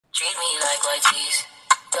Easy!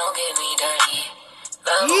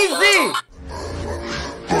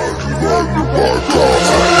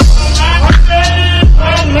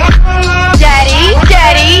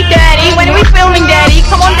 Daddy, when are we filming, Daddy?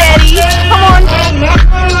 Come on, Daddy, come on.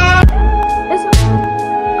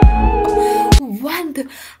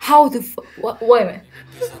 Wait a minute.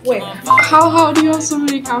 Wait. How do you have so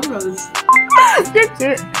many cameras?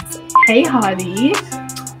 Hey, hottie.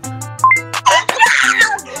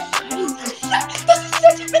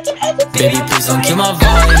 Baby, please don't kill my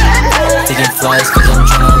vibe. Taking flights cause I'm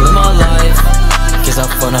tryna live my life. Cause I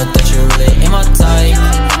found out that you really ain't my type.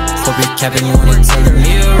 Hope you're capping you when you're telling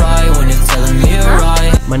me you're right. When you're telling me you're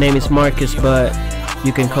right. My name is Marcus, but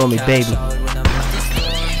you can call me baby.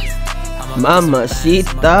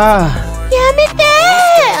 Mamacita.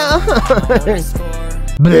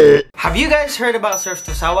 Have you guys heard about Surf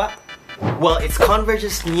to Sawa? Well, it's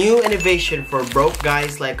Converge's new innovation for broke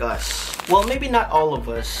guys like us. Well, maybe not all of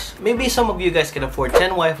us. Maybe some of you guys can afford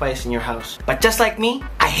 10 Wi-Fis in your house. But just like me,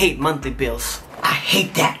 I hate monthly bills. I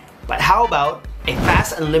hate that. But how about a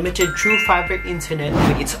fast unlimited true fiber internet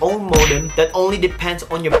with its own modem that only depends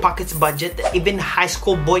on your pocket's budget, that even high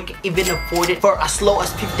school boy can even afford it for as low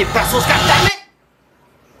as 50 pesos, goddammit!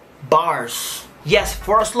 Bars. Yes,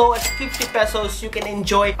 for as low as 50 pesos, you can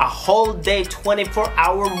enjoy a whole day,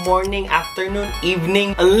 24-hour morning, afternoon,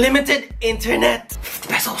 evening, unlimited internet. 50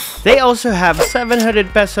 pesos. They also have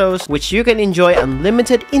 700 pesos, which you can enjoy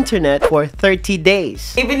unlimited internet for 30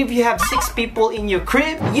 days. Even if you have 6 people in your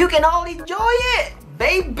crib, you can all enjoy it,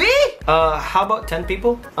 baby! How about 10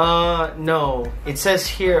 people? No. It says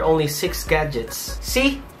here only 6 gadgets.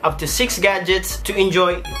 See? Up to 6 gadgets to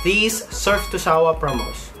enjoy these Surf to Sawa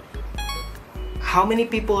promos. How many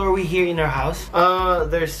people are we here in our house?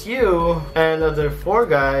 There's you and other 4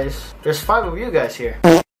 guys. There's 5 of you guys here.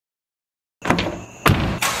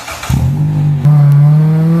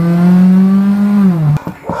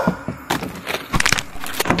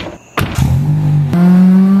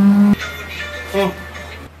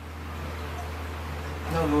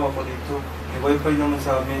 Nagawa ko dito. May wifi naman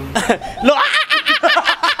sa amin.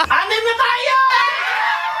 Anim na tayo!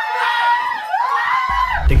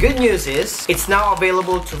 The good news is, it's now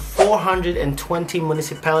available to 420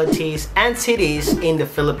 municipalities and cities in the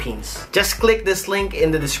Philippines. Just click this link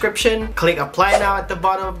in the description, click apply now at the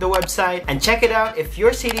bottom of the website, and check it out if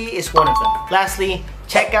your city is one of them. Lastly,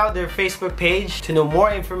 check out their Facebook page to know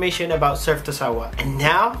more information about Surf to Sawa. And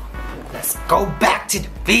now, let's go back to the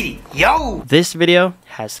video! This video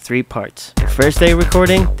has 3 parts. The first day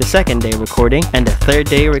recording, the second day recording, and the third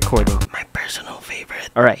day recording. My personal favorite.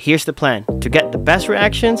 Alright, here's the plan. To get the best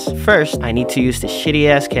reactions, first I need to use the shitty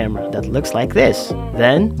ass camera that looks like this.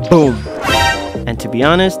 Then, boom! And to be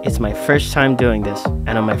honest, it's my first time doing this.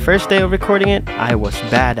 And on my first day of recording it, I was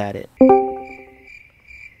bad at it.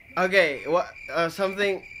 Okay, what?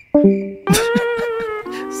 Something...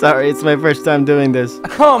 Sorry, it's my first time doing this.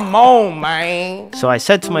 Come on, man! So I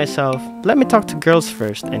said to myself, let me talk to girls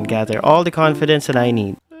first and gather all the confidence that I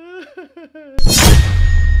need.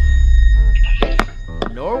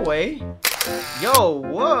 Norway? Yo,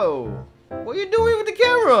 whoa! What are you doing with the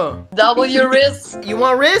camera? W Rizz. You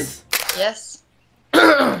want Rizz? Yes.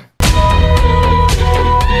 Huh?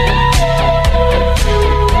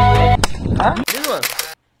 This one.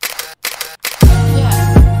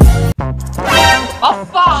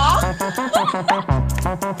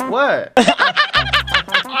 What?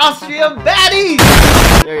 Austria baddies!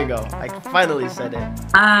 There you go. I finally said it.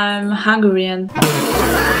 I'm Hungarian.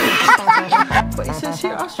 But it says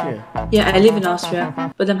here Austria. Yeah, I live in Austria,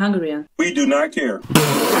 but I'm Hungarian. We do not care.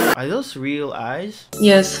 Are those real eyes?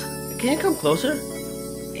 Yes. Can you come closer?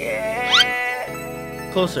 Yeah.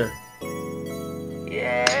 Closer.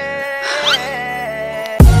 Yeah.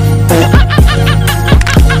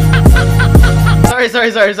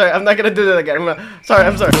 Sorry. I'm not gonna do that again. Sorry.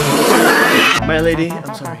 My lady,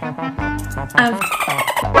 I'm sorry.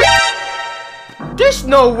 There's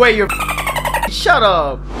no way you're... Shut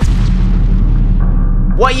up.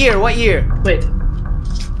 What year? Wait.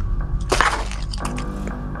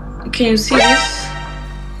 Can you see this?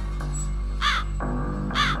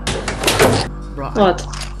 Bro, What?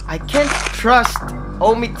 I can't trust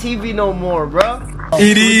Ometv no more, bro.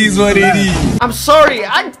 It is what it is. I'm sorry.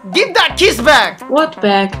 I give that kiss back. What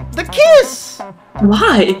bag? The kiss.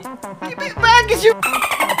 Why? Give it back. It's your...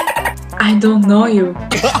 I don't know you.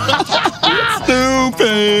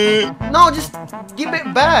 Stupid. No, just give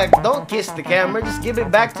it back. Don't kiss the camera. Just give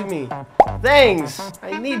it back to me. Thanks.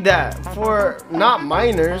 I need that for not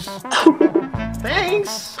minors.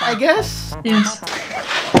 Thanks, I guess. Yes.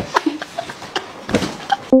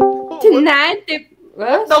 Tonight,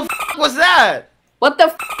 What? The f was that? What the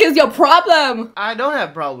f is your problem? I don't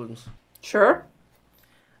have problems. Sure.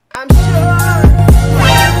 I'm sure.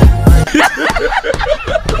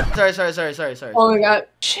 Sorry. Oh my god.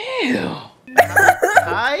 Chill.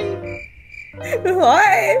 Hi.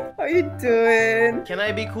 Hi, how you doing? Can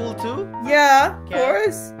I be cool too? Yeah, of Okay.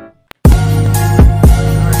 course.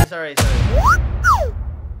 Sorry.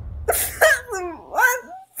 What?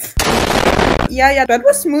 Yeah, that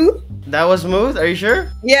was smooth. That was smooth. Are you sure?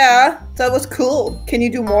 Yeah, that was cool. Can you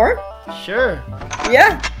do more? Sure.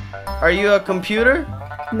 Yeah. Are you a computer?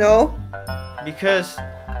 No. Because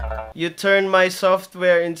you turned my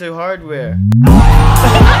software into hardware.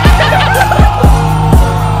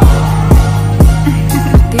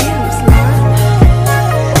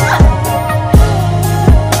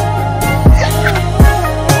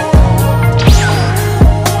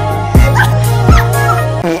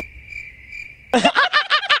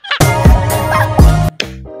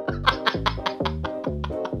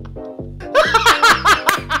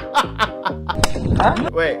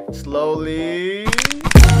 Wait, slowly.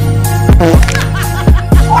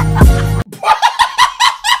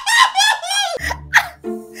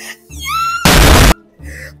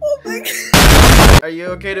 Oh my god. Are you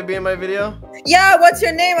okay to be in my video? Yeah, what's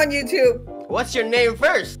your name on YouTube? What's your name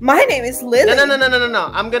first? My name is Lily.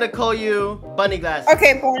 No. I'm gonna call you Bunny Glass.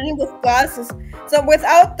 Okay, bunny with glasses. So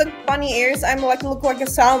without the bunny ears, I'm like look like a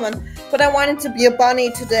salmon. But I wanted to be a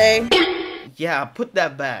bunny today. Yeah, put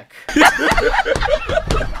that back.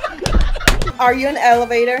 Are you an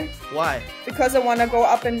elevator? Why? Because I want to go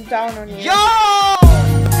up and down on you. Yo!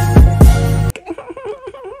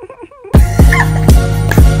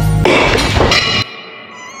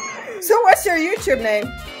 So what's your YouTube name?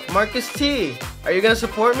 marcusT. Are you gonna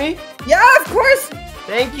support me? Yeah, of course.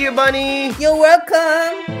 Thank you, Bunny. You're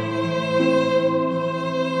welcome.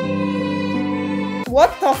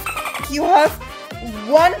 What the f? You have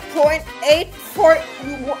 1.84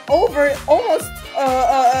 over almost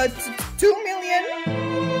 2 million.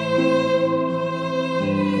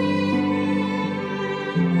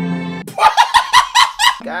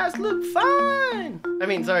 Guys look fine. I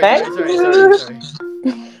mean, sorry.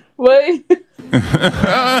 Wait.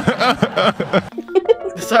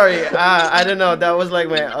 Sorry, I don't know. That was like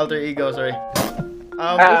my alter ego. Sorry.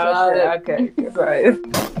 Okay. Sorry.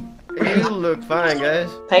 You look fine, guys.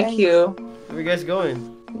 Thank you. Where you guys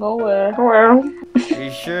going? Nowhere. Where? Are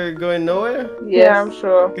you sure you're going nowhere? Yeah, I'm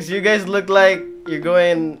sure. Cause you guys look like you're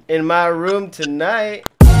going in my room tonight.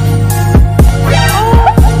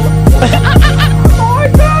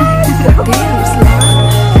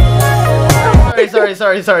 Sorry.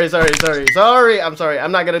 I'm sorry.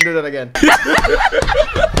 I'm not gonna do that again.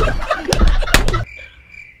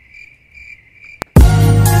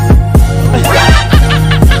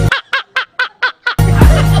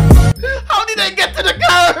 How did I get to the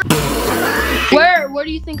car? Where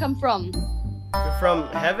do you think I'm from? You're from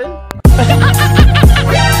heaven?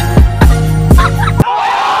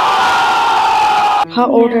 How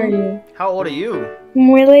old are you? How old are you?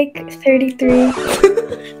 More like 33.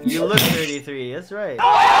 You look 33, that's right.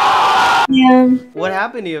 Yeah. What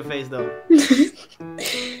happened to your face though?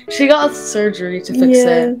 She got surgery to fix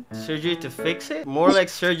it. Surgery to fix it? More like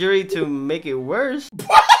surgery to make it worse?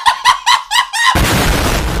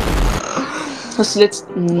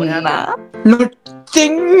 What happened?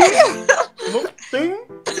 Nothing. Nothing?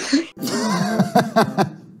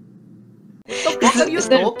 What are you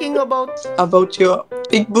talking about? About your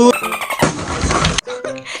big boob.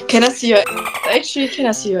 Can I see your? Actually, can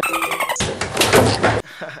I see your?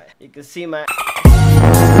 You can see my.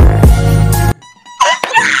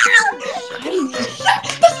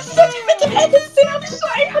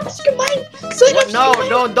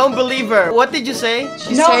 No, don't believe her. What did you say?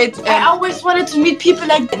 She said, I always wanted to meet people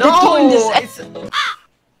like that No, doing this.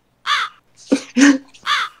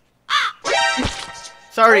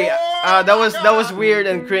 Sorry, that was weird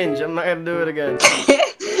and cringe. I'm not gonna do it again.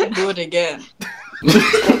 Do it again.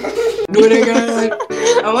 Do it again.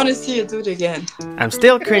 I want to see you do it again. I'm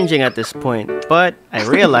still cringing at this point, but I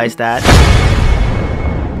realized that.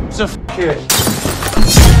 So Shit.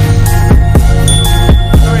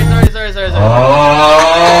 Sorry.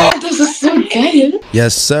 This is so geil.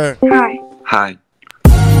 Yes, sir. Hi. Hi.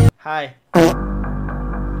 Hi,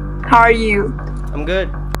 How are you? I'm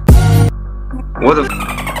good. What the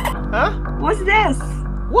Huh? What's this?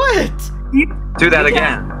 What? Do that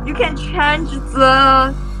again. You can change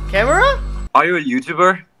the... Camera? Are you a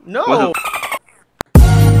YouTuber? No. What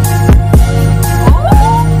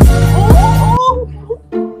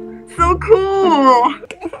So cool!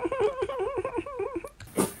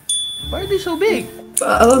 Why are they so big?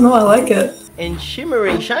 I don't know. I like it. and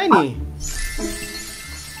shimmering shiny.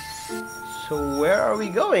 So where are we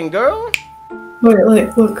going, girl? Wait,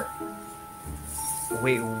 look.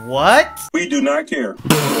 Wait, what? We do not care.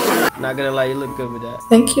 Not gonna lie, you look good with that.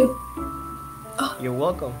 Thank you. You're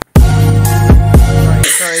welcome.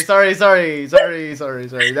 Sorry.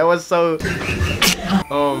 That was so.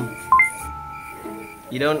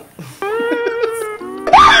 You don't.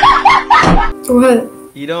 What?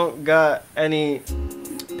 You don't got any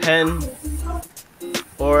pen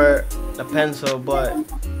or a pencil, but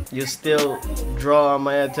you still draw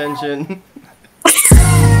my attention.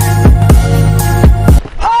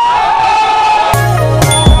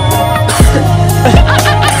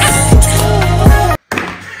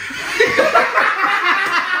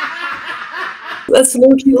 That's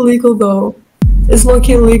low-key illegal though. It's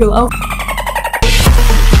low-key illegal. Oh.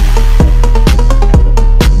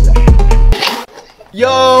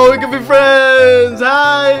 Yo, we can be friends!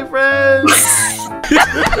 Hi, friends!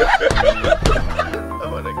 Oh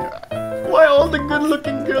my god. Why all the good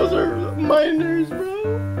looking girls are minors,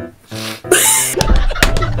 bro?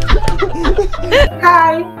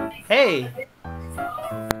 Hi. Hey!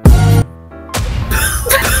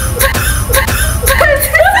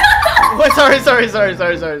 Wait, sorry.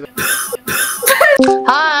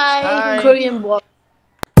 Hi. Hi. Korean boy.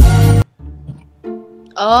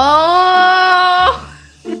 Oh.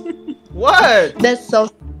 What? That's so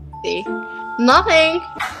sexy. Nothing.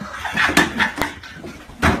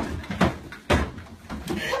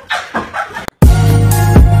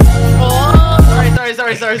 Oh.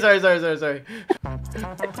 Sorry.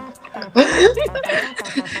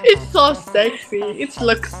 It's so sexy. It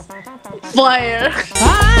looks fire.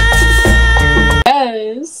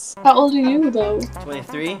 Yes. How old are you though?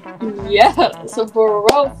 23? Yeah. So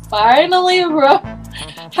bro, finally, bro.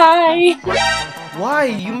 Hi. Why?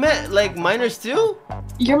 You met like minors too?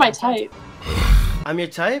 You're my type. I'm your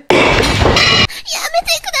type?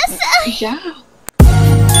 Yeah.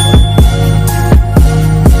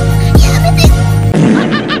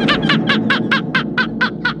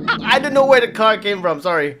 I don't know where the car came from,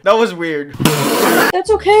 sorry. That was weird. That's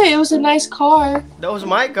okay. It was a nice car. That was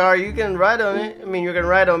my car, you can ride on it. I mean, you can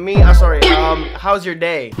ride on me. Sorry, how's your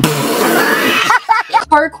day?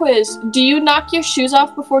 Car quiz. Do you knock your shoes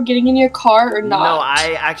off before getting in your car or not? No,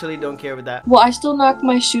 I actually don't care with that. Well, I still knock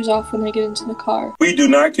my shoes off when I get into the car. We do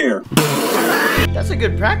not care. That's a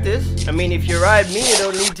good practice. I mean, if you ride me, you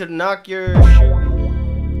don't need to knock your shoe.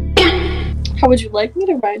 How would you like me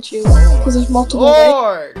to ride you? Because there's multiple ways.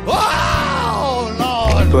 Lord! Wow,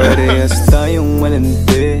 Lord!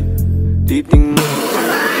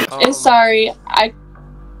 And sorry, I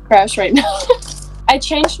trash right now. I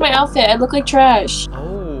changed my outfit. I look like trash.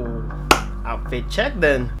 Oh, outfit check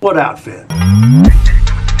then. What outfit?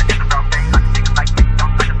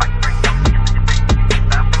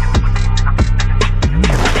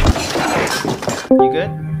 You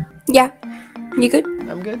good? Yeah. You good?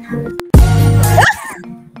 I'm good.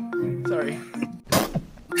 Sorry.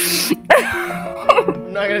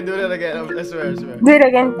 I'm not gonna do that again. I swear. Do it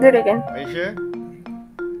again. Are you sure?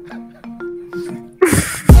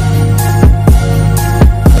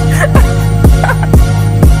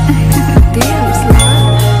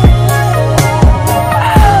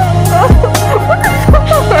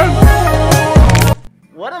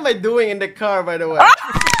 What am I doing in the car, by the way?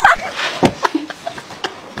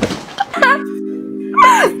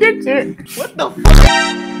 You're cute. What the f?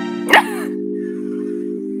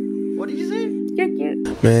 What did you say? You're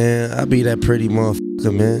cute. Man, I be that pretty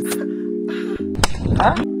motherfucker, man.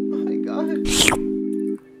 Huh? Oh my god.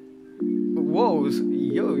 Whoa,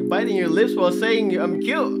 yo, you're biting your lips while saying I'm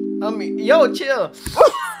cute. I mean, yo, chill.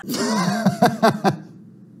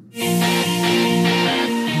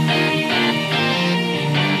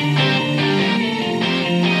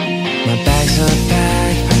 My bags are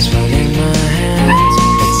packed, passport in my hands,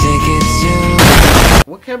 the tickets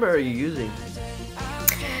you. What camera are you using?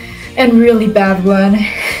 And really bad one.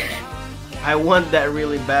 I want that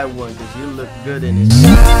really bad one because you look good in it.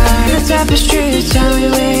 The tapestry, tell me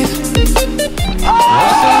leave.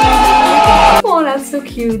 Oh, that's so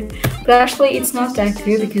cute. But actually, it's not that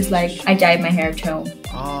cute because, like, I dyed my hair tone.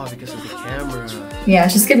 Oh, because of the camera. Yeah,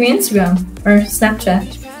 just give me Instagram or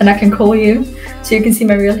Snapchat, and I can call you so you can see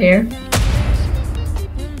my real hair.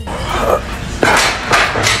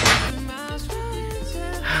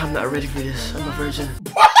 I'm not ready for this. I'm a virgin.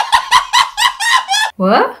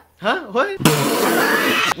 What? Huh? What?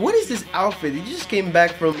 What is this outfit? You just came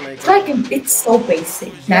back from like... It's so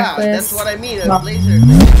basic. Yeah, Necklace. that's what I mean. A No. blazer.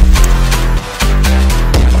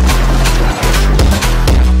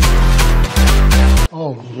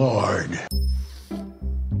 Oh, Lord.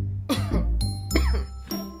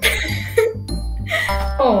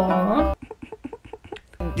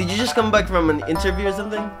 you just come back from an interview or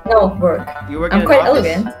something? No, work. You work I'm in quite an office?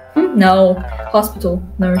 elegant. No, hospital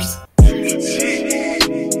nurse.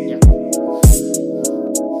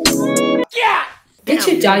 Yeah! Did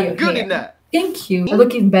you dye your Good hair? in that. Thank you. I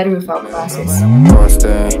look even better without glasses.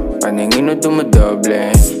 Paningin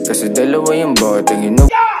dumadoble kasi dalawa yung boteng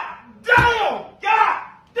inog.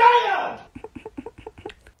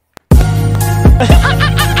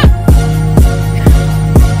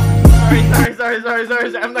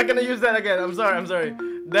 Sorry. I'm not gonna use that again. I'm sorry.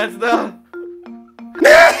 That's the...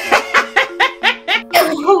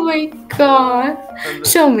 Oh my god.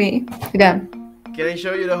 Show me. Again. Can I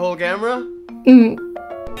show you the whole camera?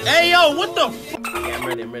 Hey, yo, what the f? Okay, I'm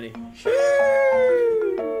ready. I'm ready.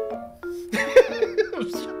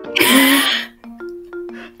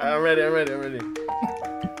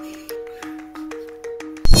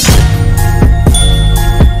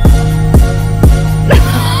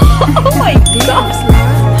 Oh my god.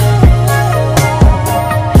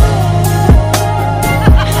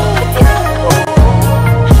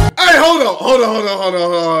 Hey, hold on.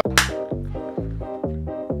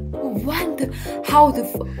 What the? How the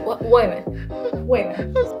wait a minute.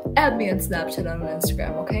 Add me on Snapchat and on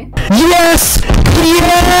Instagram, okay? Yes!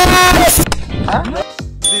 Huh?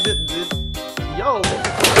 Yo!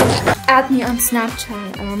 Add me on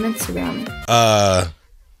Snapchat and on Instagram.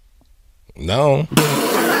 No.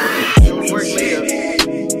 Work later.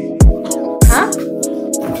 Huh?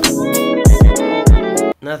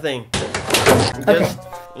 Nothing. Okay. Just,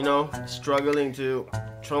 you know, struggling to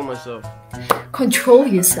control myself. Control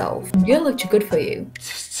yourself. You look too good for you.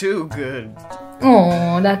 It's too good.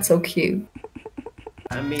 Oh, that's so cute.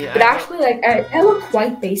 I mean, But actually, like, I look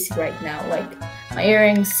quite basic right now. Like, my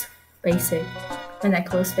earrings, basic. My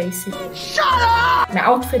necklace, basic. Shut up! My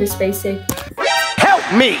outfit is basic. Help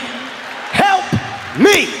me!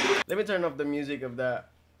 Let me turn off the music of that,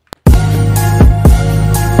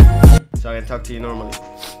 so I can talk to you normally.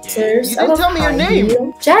 Sirs, You didn't tell me your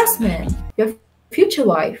name. Jasmine, your future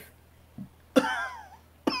wife.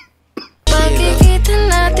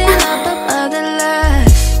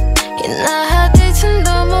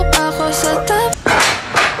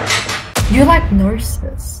 You like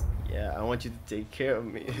nurses. Yeah, I want you to take care of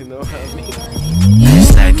me. You know what I mean?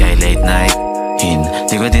 That guy late night.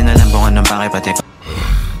 Di ko din alam kung anong pake pati.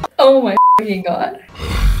 Oh my fucking god.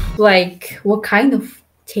 Like, what kind of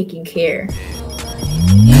taking care?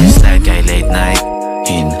 That guy late night.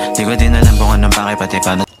 Di ko din alam kung anong pake pati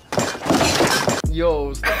paano.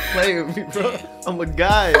 Yo, stop playing with me, bro. I'm a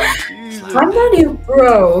guy. Jesus. I'm not your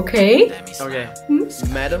bro, okay? Okay,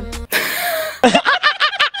 madam.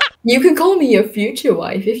 You can call me your future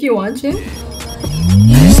wife if you want to.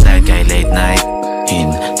 That guy late night.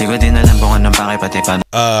 Di ko din alam kung anong pake pati paano.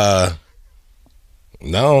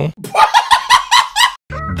 No.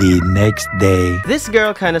 The next day. This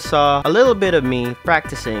girl kind of saw a little bit of me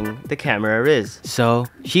practicing the camera Rizz, so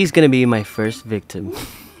she's gonna be my first victim.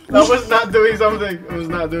 I was not doing something. I was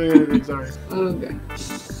not doing anything. Sorry. Okay.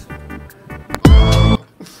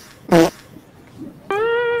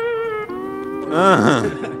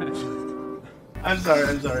 I'm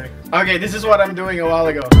sorry. Okay, this is what I'm doing a while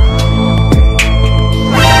ago.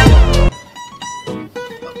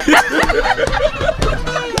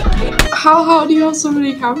 How do you have so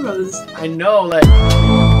many cameras? I know, like.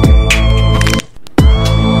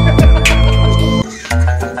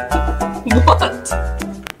 What?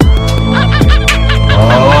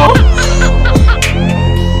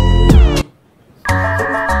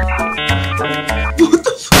 What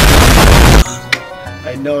the f?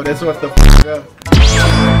 I know, that's what the f up.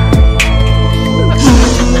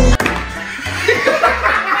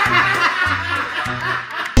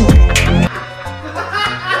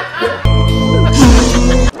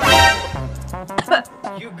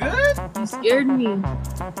 You good? You scared me.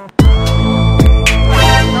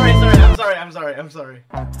 I'm sorry. I'm sorry.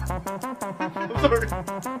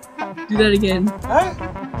 Do that again.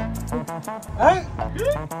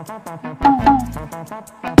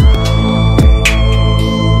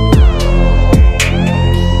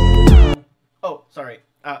 Oh, sorry.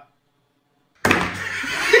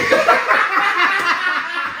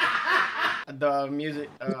 The music,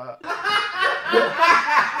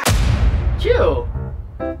 Chill.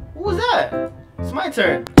 Who was that? It's my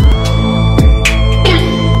turn.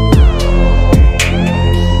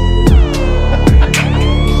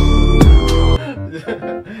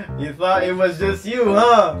 You thought it was just you,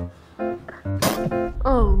 huh?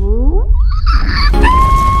 Oh.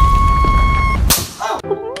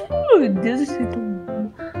 Ooh, this is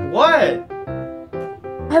What?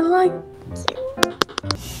 I like.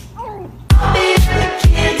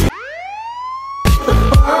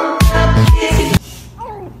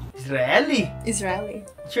 Israeli. Israeli.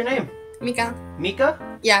 What's your name? Mika. Mika?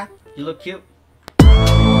 Yeah. You look cute.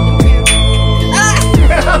 Thank you.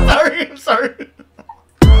 I'm sorry, I'm sorry.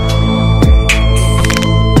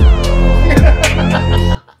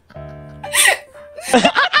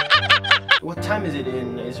 What time is it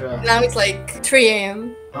in Israel? Now it's like 3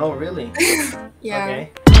 a.m. Oh, really? Yeah.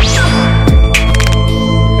 Okay.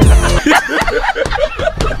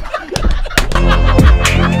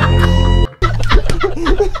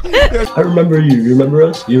 I remember you. You remember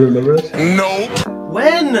us? You remember us? No.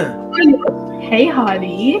 When? Hey,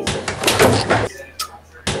 hottie.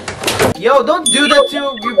 Yo, don't do that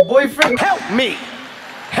to your boyfriend. Help me.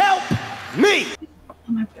 Help me.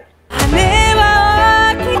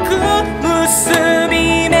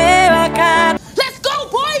 Let's go,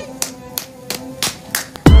 boy!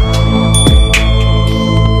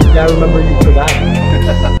 Yeah, I remember you for that.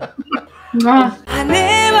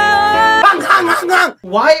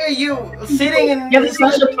 Why are you sitting in You have a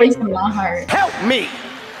special place in my heart. Help me.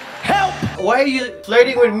 Help. Why are you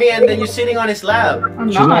flirting with me and then you're sitting on his lap? I'm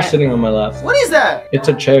She's not sitting on my lap. What is that? It's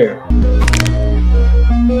a chair.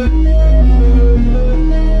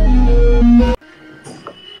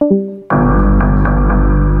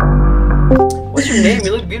 What's your name?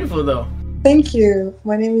 You look beautiful though. Thank you.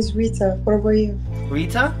 My name is Rita. What about you?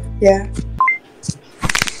 Rita? Yeah.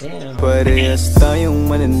 Damn. Parehas tayong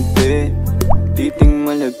malandi, titing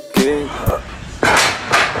malagkit.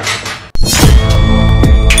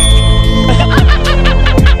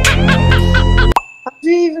 How do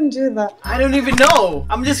you even do that? I don't even know.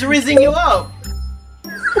 I'm just rizzing you up.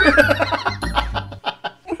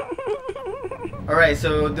 Alright,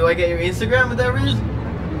 so do I get your Instagram with that, Rizz?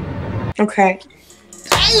 Okay.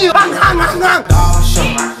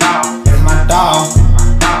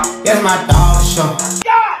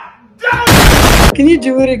 Can you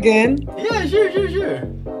do it again? Yeah, sure.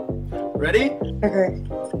 Ready? Okay.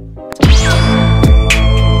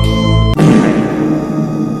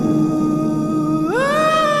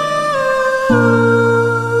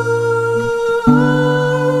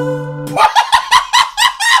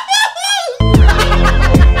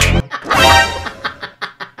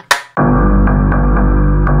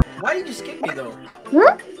 Why did you skip me though?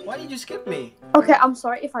 Hmm? Why did you skip me? Okay, I'm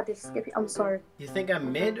sorry if I did skip you. I'm sorry. You think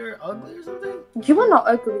I'm mid or ugly or something? You were not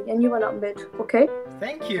ugly and you were not mid, okay?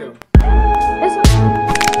 Thank you. It's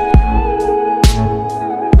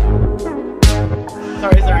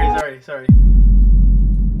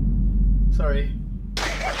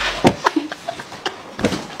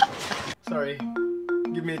Sorry.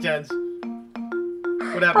 Give me a chance.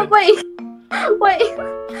 What happened? Wait.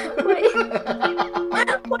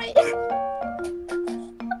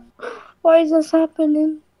 Why is this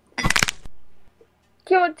happening?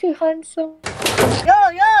 You're too handsome. Yo!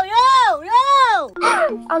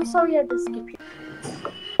 I'm sorry I did skip you.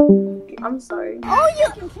 I'm sorry. Oh,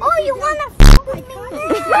 you wanna f with me?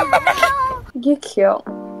 You're cute.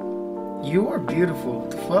 You are beautiful.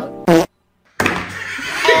 What the fuck?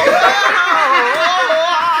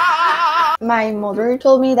 My mother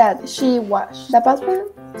told me that she washed the bathroom,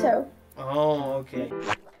 so. Oh, okay.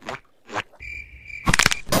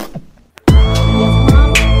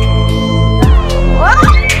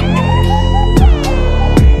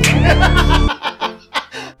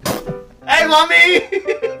 Hey, mommy!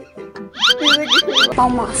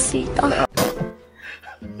 Mamacita.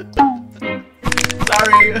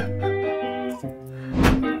 Sorry.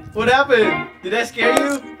 What happened? Did I scare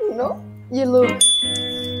you? No, you look.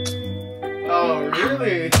 Oh,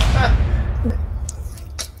 really?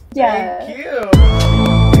 Yeah. Thank you.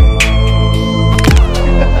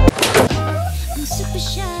 I'm super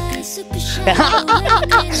shy, super shy.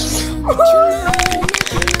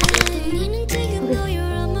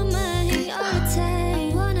 You're on my mind all the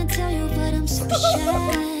time. Wanna tell you, but I'm super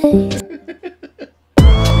shy.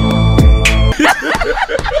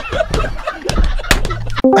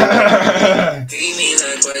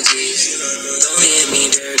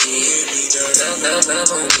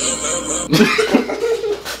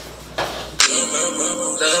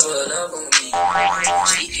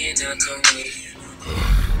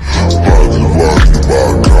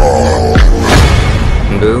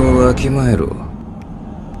分をわきまえろ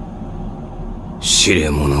知れ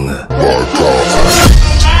者が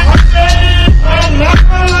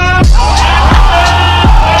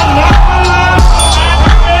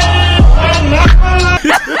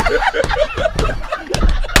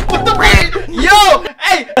What the fuck? Yo!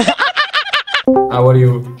 Hey! What do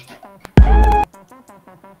you?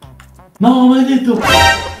 No, manito!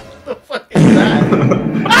 What the fuck is that?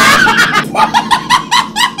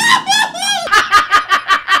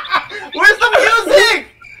 Where's the music?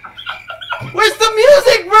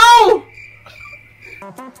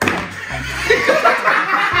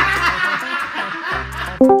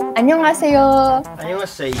 안녕하세요.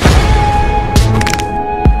 안녕하세요.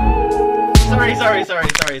 Sorry.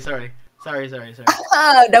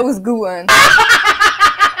 Ah, that was a good one.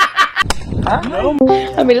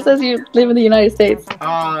 I mean, it says you live in the United States.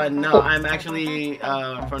 No, I'm actually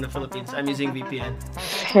from the Philippines. I'm using VPN.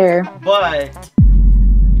 Fair. But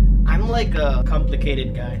I'm like a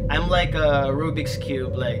complicated guy. I'm like a Rubik's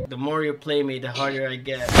Cube. Like, the more you play me, the harder I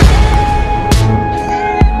get.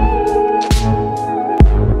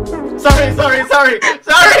 Sorry!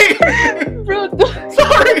 Bro,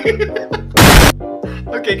 sorry!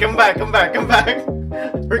 Okay, come back.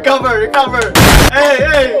 Recover!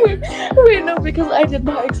 Hey! Wait, no, because I did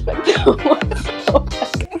not expect that one.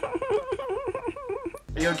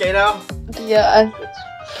 Are you okay now? Yeah,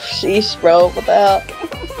 sheesh, bro, what the hell?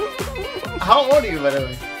 How old are you, by the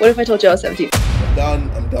way? What if I told you I was 17? I'm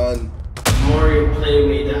done. The more you play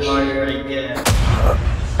me, the harder I get.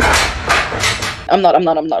 I'm not.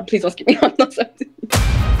 Please don't skip me. I'm not 17.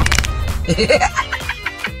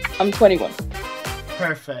 I'm 21.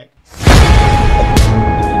 Perfect.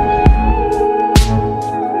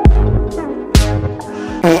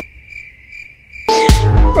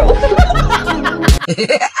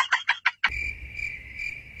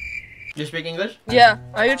 You speak English? Yeah.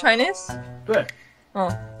 Are you Chinese? Good.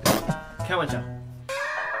 Oh. 开玩笑。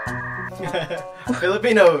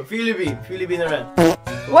Filipino人。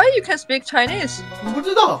 Why you can speak Chinese? 不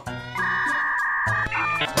知道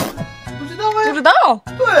不知道。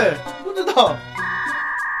对，不知道。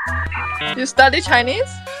 You study Chinese?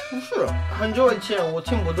 不是，很久以前我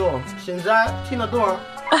听不懂，现在听得懂。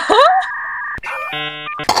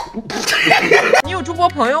你有中国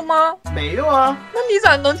朋友吗？没有啊。那你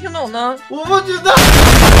咋能听懂呢？我不知道。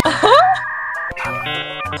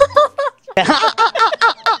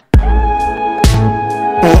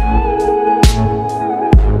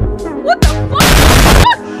What the fuck?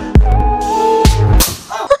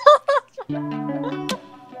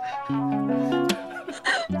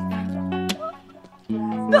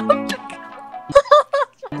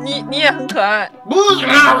你也很可爱。不是，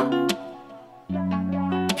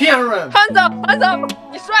骗人。汉子，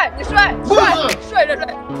你帅，帅。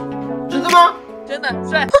真的吗？真的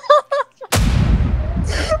帅。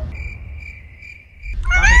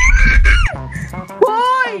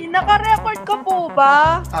Hoy! Naka-record ka po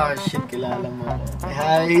ba? Ah, shit, kilala mo ako.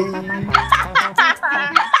 Hi!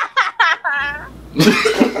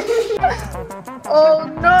 Oh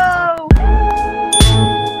no!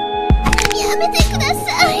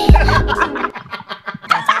 Sorry.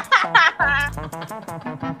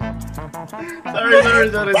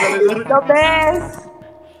 The best!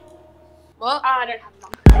 Well, I don't have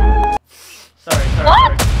long. Sorry.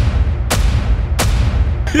 What?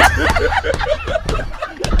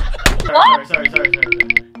 Sorry.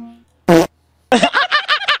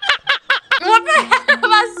 What the hell?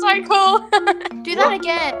 That's so cool. Do that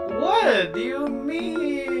again. What do you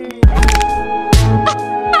mean?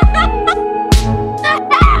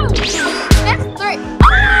 That's 3.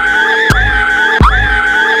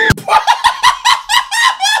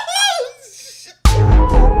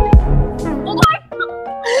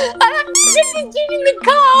 In the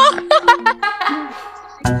car.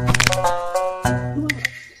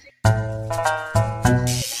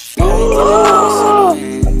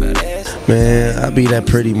 Man, I be that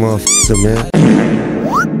pretty motherfucker, man.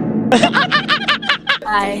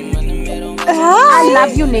 I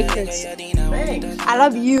love you, Nicholas. I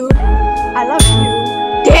love you.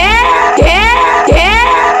 Damn!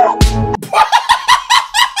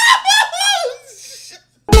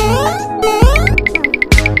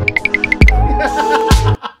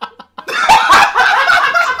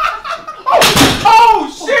 Oh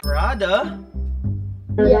shit! Prada.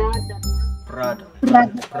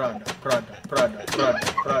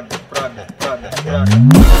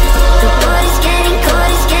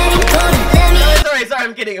 Sorry,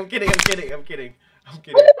 I'm kidding.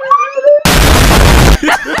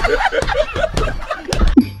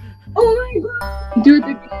 Oh my god. Do it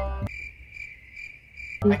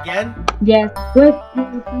again. Yes.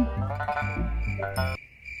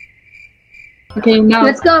 Okay, now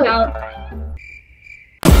let's go.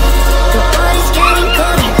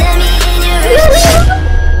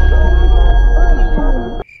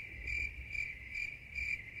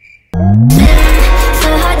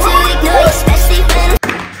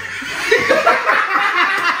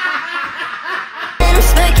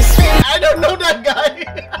 I don't know that guy.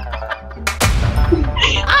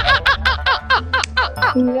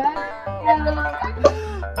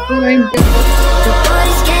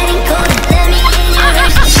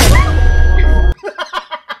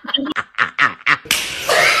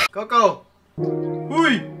 Coco.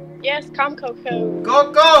 Uy. Yes, come Coco.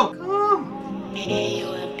 Go! Come!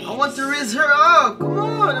 I want to rizz her up. Come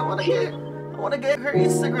on! I wanna get her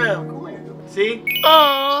Instagram. Come on. See?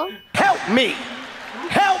 Aww. Help me!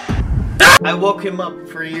 Help! I woke him up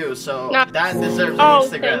for you, so No. that deserves an Oh,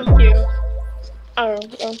 Instagram. thank you. Oh,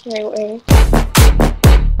 okay, wait.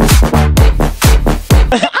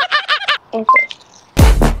 Okay.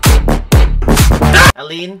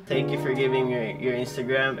 Aline, thank you for giving your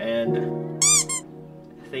Instagram, and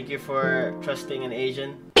thank you for trusting an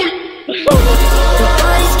Asian. I'm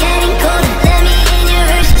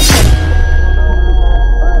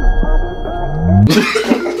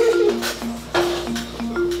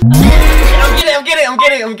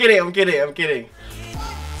kidding.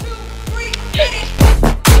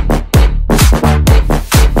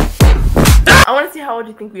 I want to see how old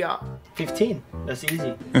you think we are. 15. That's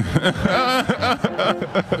easy.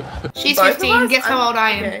 She's 15. Guess how old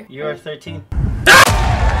I am. Okay. You are 13.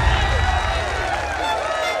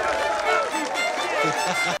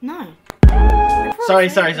 No. Sorry.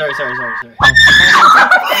 Please do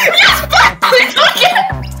it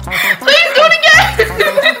again. Please do it again.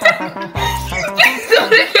 Please do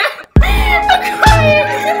it again. I'm crying.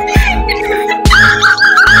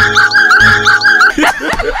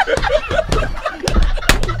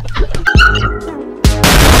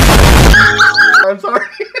 I'm sorry.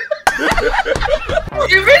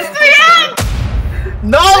 You missed me out.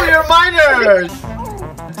 No, you're minors.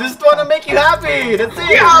 Just want to make you happy. That's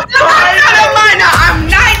it. I'm minor. I'm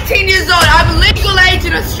 19 years old. I'm legal age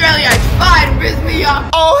in Australia. It's fine. Rizz me up.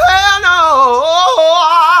 Oh hell no.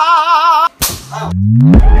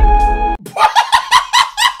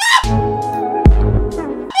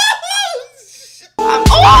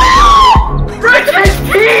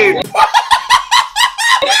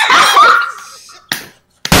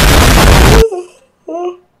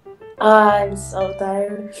 I'm so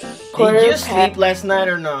tired. Did you sleep last night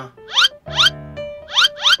or no?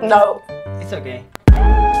 No. It's okay.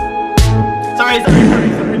 Sorry.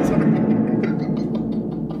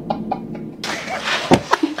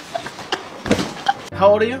 How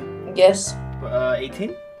old are you? Yes.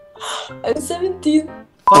 18? I'm 17.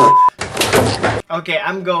 Fuck. Okay,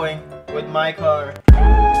 I'm going with my car.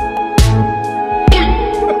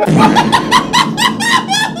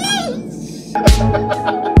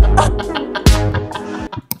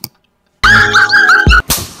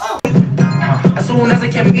 As soon as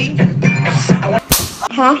it can be.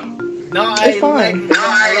 Huh? No, it's fine.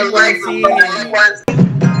 I like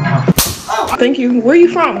Thank you. Where are you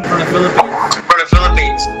from? From the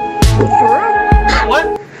Philippines. For real? What?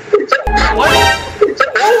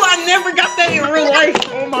 Oh, I never got that in real life.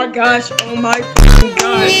 Oh my gosh. Oh my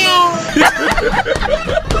gosh.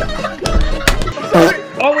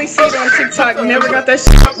 Always see it on TikTok. Never got that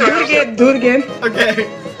shit. Do it again. Okay.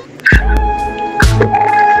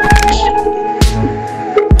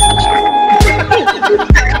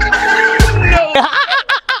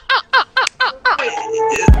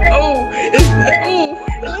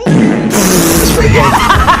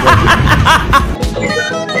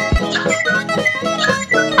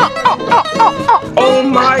 Oh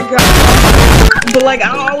my god. But like,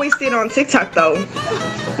 I always see it on TikTok though.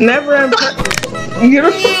 Never in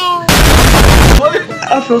beautiful.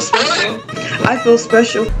 I feel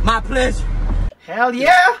special. My pleasure. Hell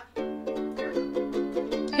yeah.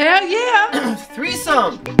 Hell yeah.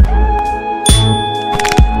 Threesome.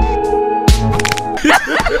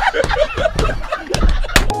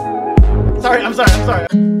 I'm sorry.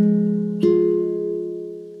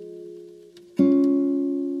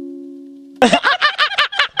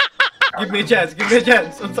 Give me a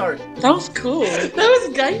chance. I'm sorry. That was cool. That was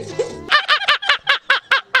nice.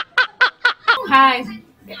 Hi.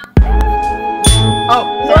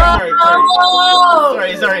 Oh,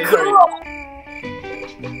 sorry.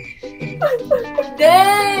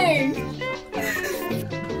 Dang.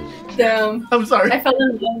 Damn. I'm sorry. I fell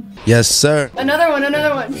in love. Yes, sir. Another one.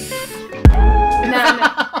 No.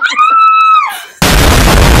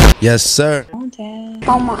 Yes, sir.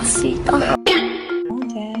 Mamacita.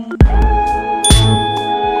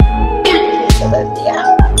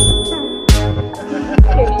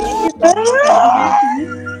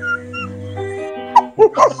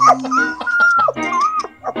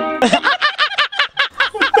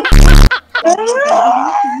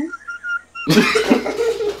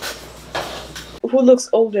 Who looks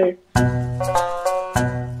older?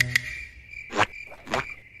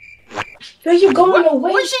 Where you going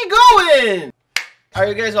away? Where's she going? Are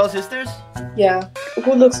you guys all sisters? Yeah.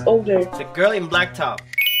 Who looks older? The girl in black top.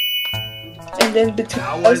 And then between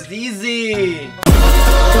That was easy.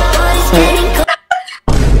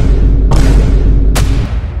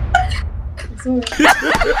 I'm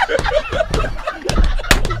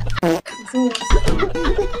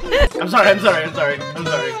sorry.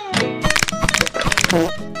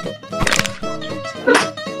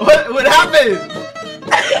 What happened?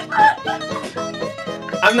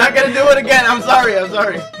 I'm not gonna do it again. I'm sorry.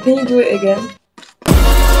 Can you do it again?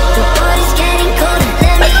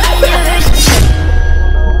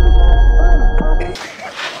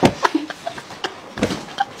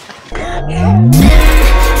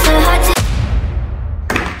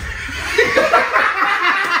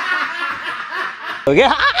 Okay.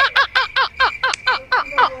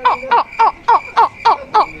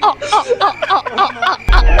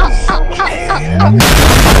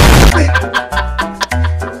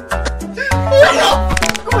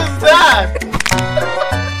 What was that?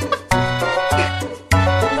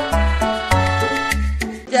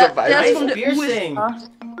 That's from the piercing.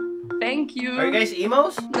 Thank you. Are you guys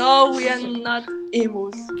emos? No, we are not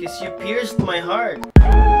emos. Because you pierced my heart.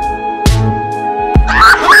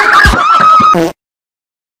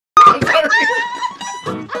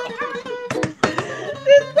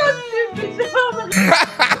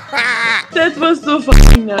 That was so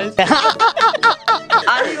fucking nice.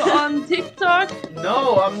 Are you on TikTok?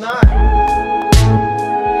 No, I'm not.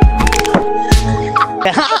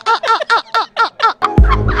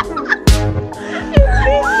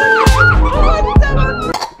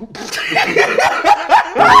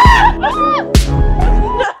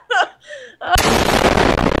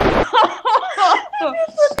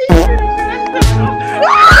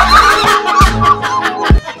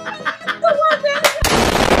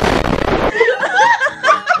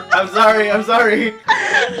 I'm sorry.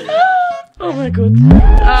 Oh my god.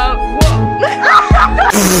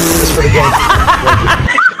 That's pretty good.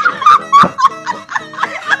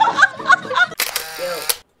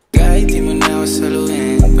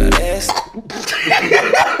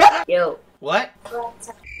 Yo. What?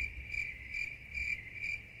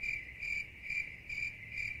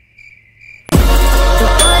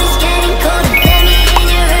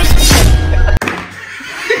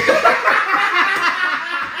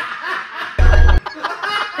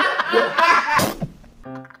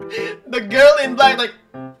 The girl in black, like.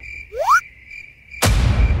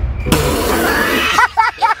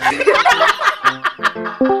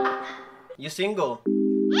 You single?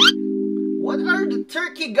 What are the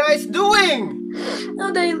turkey guys doing?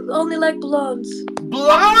 No, they only like blondes.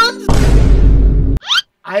 Blondes?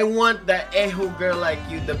 I want the ehu girl like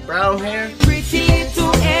you, the brown hair. Pretty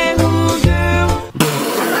little ehu girl.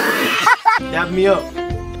 Dab me up.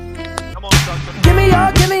 Give me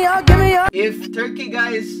up, give me up, give me up. If turkey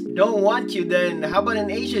guys don't want you, then how about an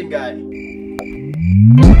Asian guy?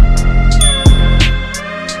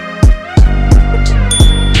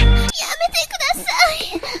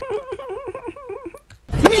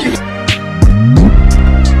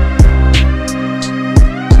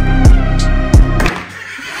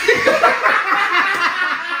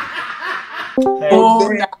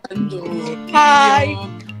 Hai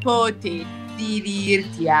potuto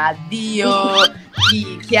dirti addio,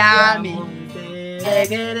 ti chiami.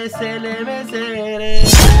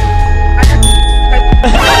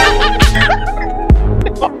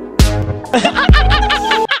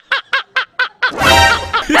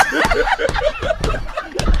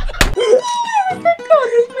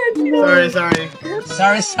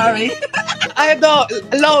 Sorry. I don't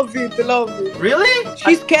love it. Really?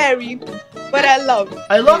 She's scary, but I love it.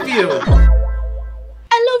 I love you.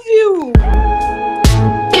 I love you.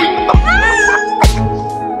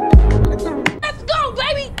 Let's go,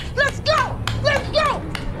 baby! Let's go! Let's go!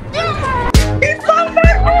 It's so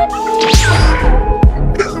bad.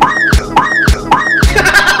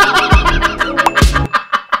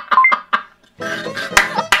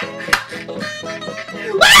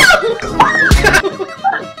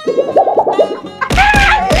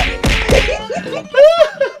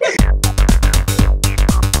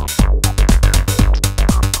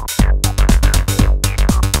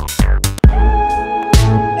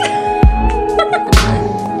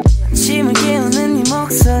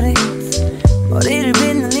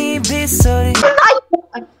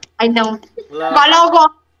 I don't.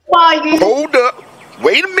 Hold up.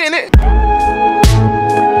 Wait a minute.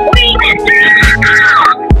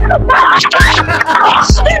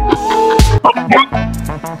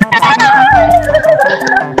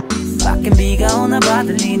 비가 오나 봐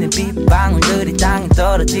들리는 빗방울들이 땅에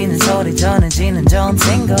떨어지는 소리 전해지는 좋은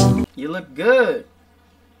싱글. You look good.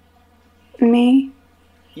 Me?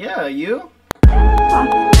 Yeah, you?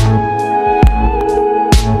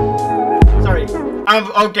 Sorry.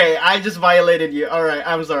 I'm okay. I just violated you. Alright,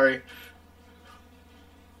 I'm sorry.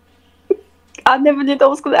 I never knew that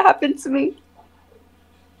was gonna happen to me.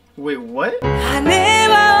 Wait, what? I